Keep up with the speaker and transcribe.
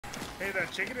Hey,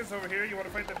 that chicken is over here. You want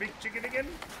to fight the big chicken again?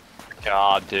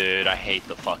 God, dude, I hate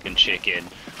the fucking chicken.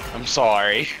 I'm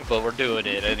sorry, but we're doing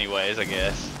it anyways, I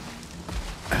guess.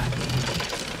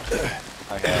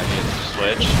 Okay, I need to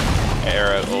switch.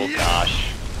 Arrow, oh gosh.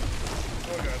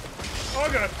 Oh god. Oh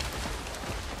god!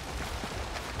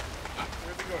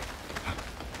 Where's he going?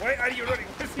 Why are you running?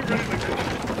 Why is he running like that?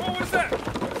 Oh, what is that?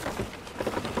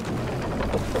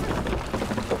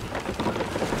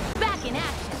 Back in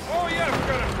action. Oh yeah, I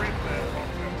forgot to break that.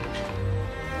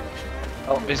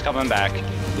 Oh, he's coming back.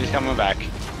 He's coming back.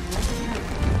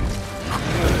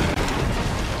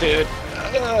 Dude.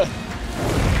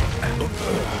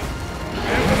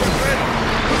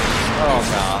 Oh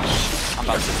gosh. I'm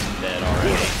about to be dead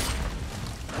already.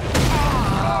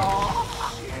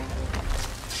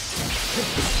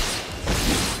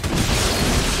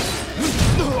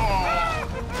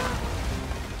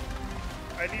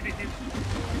 I need to hit.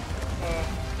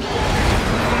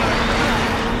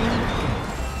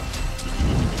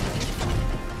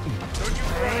 Don't you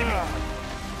run me.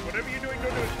 Whatever you're doing,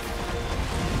 don't do it.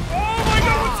 Oh my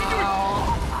god, what's he doing?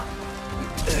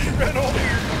 He ran all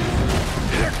here.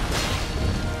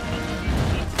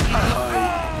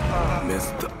 I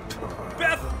messed up.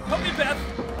 Beth! Help me, Beth!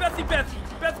 Bethy, Beth!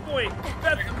 Beth boy!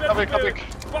 Beth, Coming.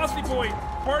 Bossy boy!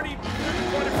 Party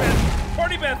Beth!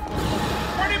 Party Beth!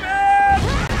 Party Beth!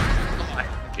 I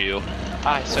had you.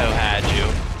 I so had you.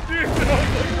 Dude, I was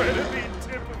like right at the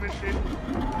tip of it, dude.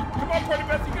 Come on, Party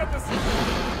Beth, you got this!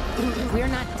 We're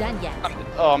not done yet.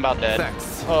 Oh, I'm about dead.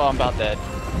 Thanks. Oh, I'm about dead.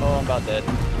 Oh, I'm about dead.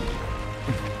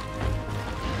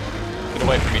 Get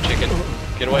away from me, chicken.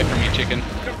 Get away from me, chicken.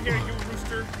 Come here, you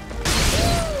rooster.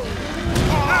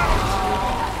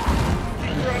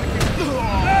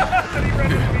 He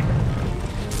ran at me.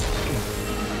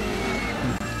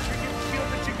 Kill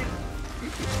the chicken.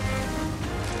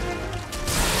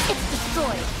 It's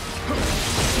destroyed.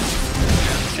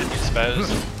 Get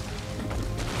exposed.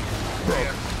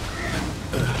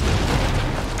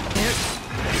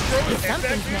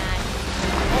 Something's mad.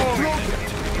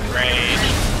 Rage.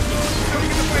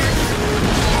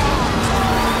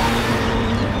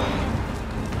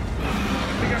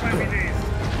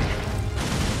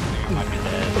 Might be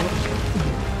dead.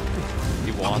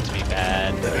 He wants me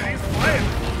bad. He's flying.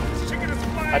 This chicken is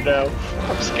flying. I know.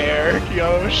 I'm scared,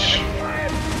 Yosh.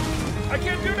 I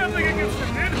can't do nothing against him,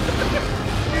 dude.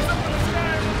 He's up in the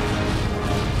sky.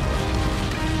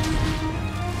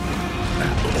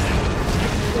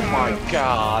 Oh my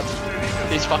god.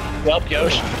 He's fucking me up,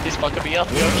 Yosh. He's fucking me up,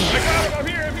 Yosh. I got him. I'm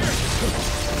here.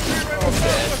 Oh, I'm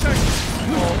dead.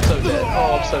 Oh, I'm so dead.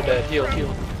 Oh, I'm so dead. Heal.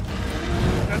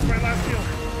 That's my last heal.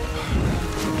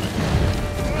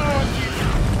 Oh,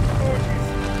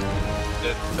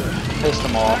 jeez. Pissed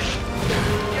him off.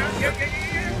 Yeah.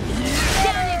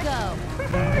 There you go.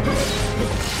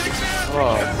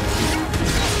 Oh.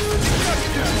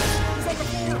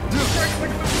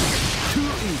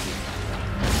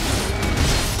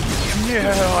 No,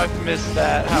 I missed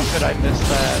that. How could I miss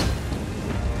that?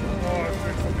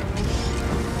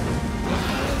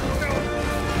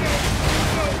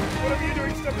 Whatever you're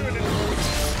doing, stop doing it.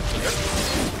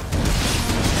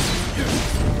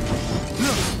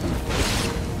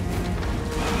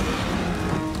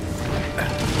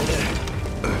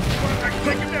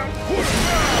 Take him down.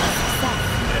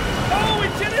 Oh, we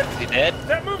did it! Is he dead?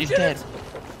 That move He's did dead. it.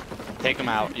 Take him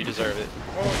out. You deserve it.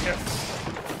 Oh, yes.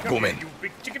 Come Woman. here, you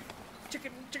big chicken.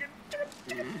 Chicken.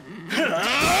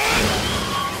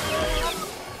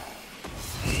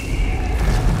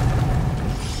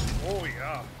 Oh,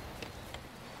 yeah.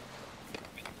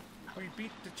 We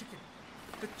beat the chicken.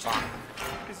 The chicken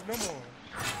is no more.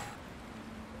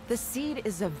 The seed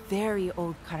is a very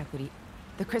old karakuri,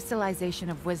 the crystallization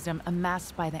of wisdom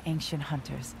amassed by the ancient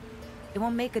hunters. It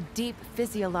will make a deep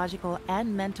physiological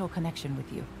and mental connection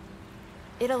with you.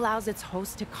 It allows its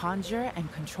host to conjure and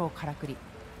control karakuri,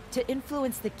 to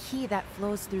influence the ki that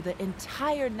flows through the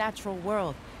entire natural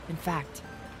world. In fact,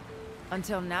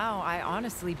 until now, I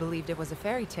honestly believed it was a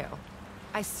fairy tale.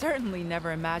 I certainly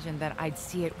never imagined that I'd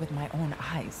see it with my own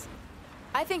eyes.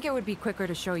 I think it would be quicker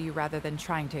to show you rather than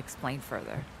trying to explain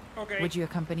further. Okay. Would you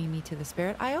accompany me to the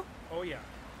spirit isle? Oh, yeah.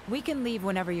 We can leave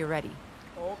whenever you're ready.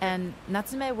 Okay. And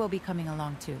Natsume will be coming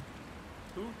along too.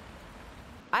 Who?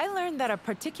 I learned that a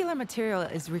particular material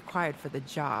is required for the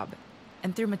job.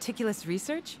 And through meticulous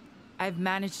research, I've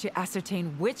managed to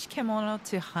ascertain which kimono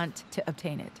to hunt to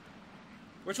obtain it.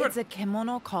 Which one? It's a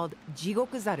kimono called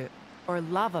Jigokuzaru, or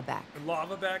lavaback.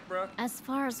 Lavaback, bro. As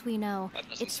far as we know, That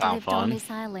doesn't it's sound lived fun. on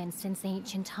this island since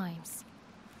ancient times.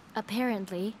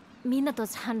 Apparently,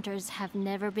 Minato's hunters have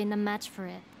never been a match for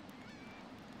it.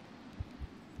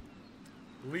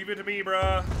 Leave it to me,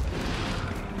 bruh.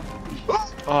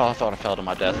 Oh, I thought I fell to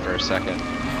my death for a second.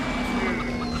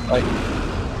 Like,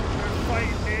 Fight,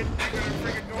 dude. You better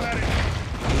freaking go at it.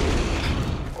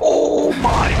 oh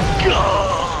my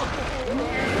god!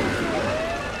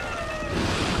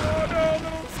 Oh no,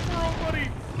 little squirrel buddy.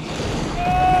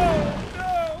 Oh no.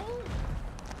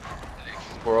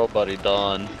 Squirrel buddy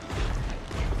done.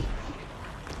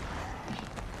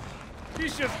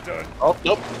 He's just done. Oh,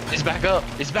 nope. He's back up.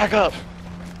 He's back up.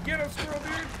 Get him, squirrel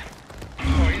dude. Oh,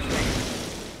 he's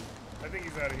leaving. I think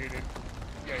he's out of here, dude.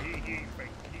 Yeah, he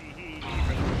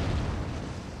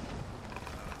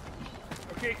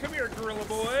okay, come here, gorilla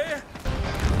boy.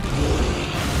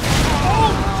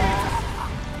 Oh, Jesus.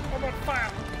 I'm on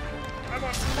fire. I'm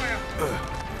on fire.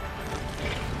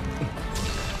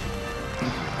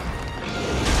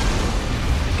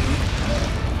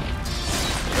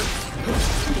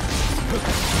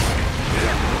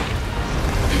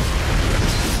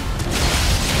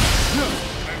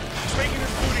 I'm taking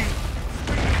his booty.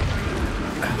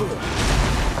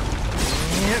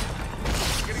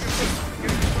 Getting his foot.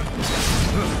 Getting his foot.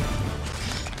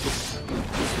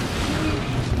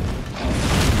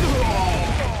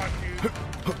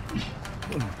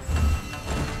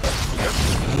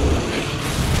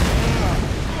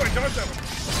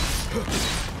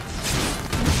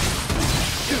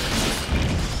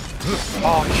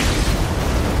 Oh,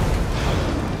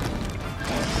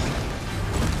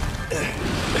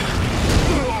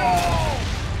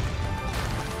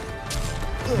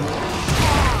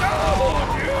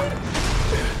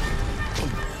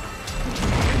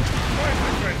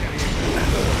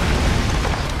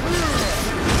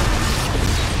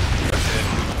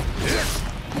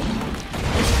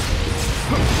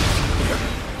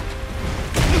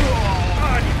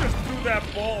 that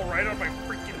ball right on my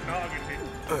freaking noggin, dude.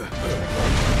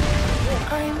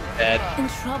 I'm Dead. in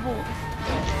trouble. Oh,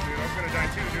 dude, I'm gonna die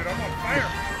too, dude. I'm on fire.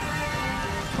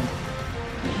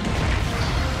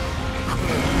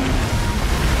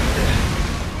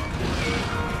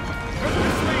 Come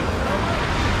this way.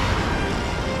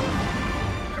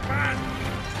 Come on.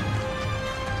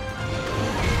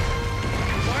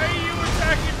 Why are you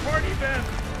attacking Party Ben?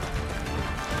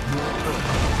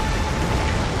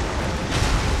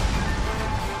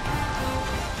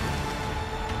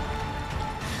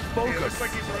 It looks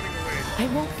like he's running away. I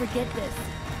won't forget this.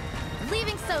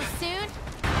 Leaving so soon?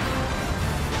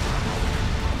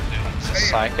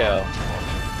 psycho.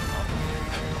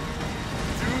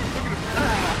 Dude, look at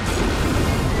him.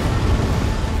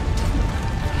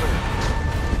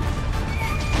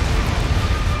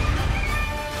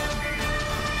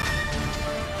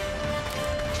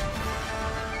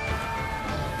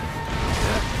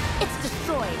 It's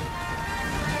destroyed.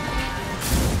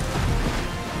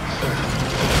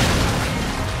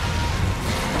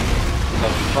 The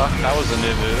fuck? That was a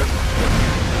new move.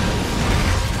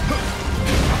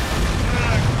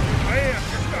 I am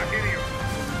just not hitting him.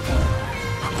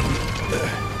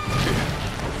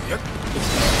 Yep.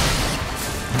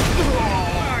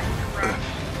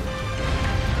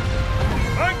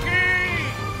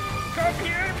 Monkey! Come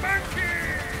here, monkey!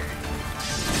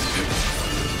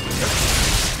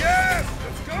 Yes!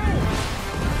 Let's go!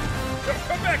 No,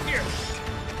 come back here!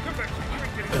 Come back here. You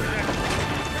ain't getting through that.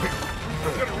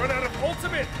 I'm gonna run out of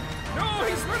ultimate! No,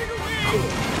 he's running away!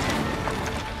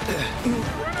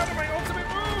 Run out of my ultimate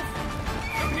move!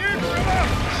 Come here, gorilla!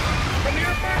 Come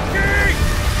here,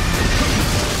 monkey!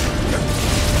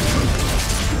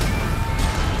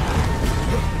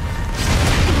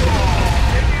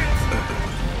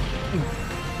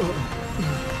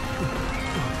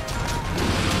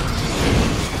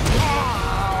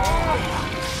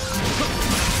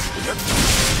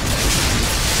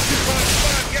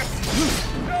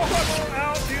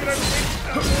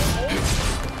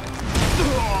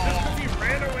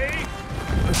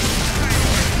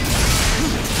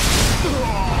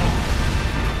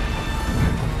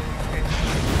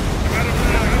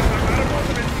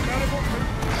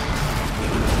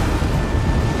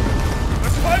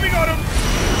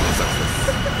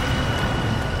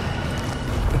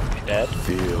 Dead?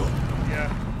 Feel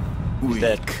Yeah, weak.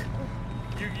 Dead.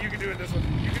 you can do it this one.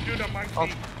 You can do it on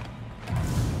monkey.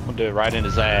 We'll do it right in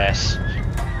his ass.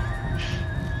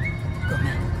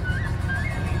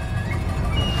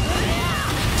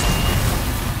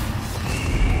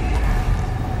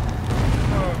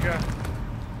 Oh god.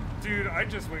 Dude, I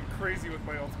just went crazy with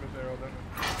my ultimate there on that one.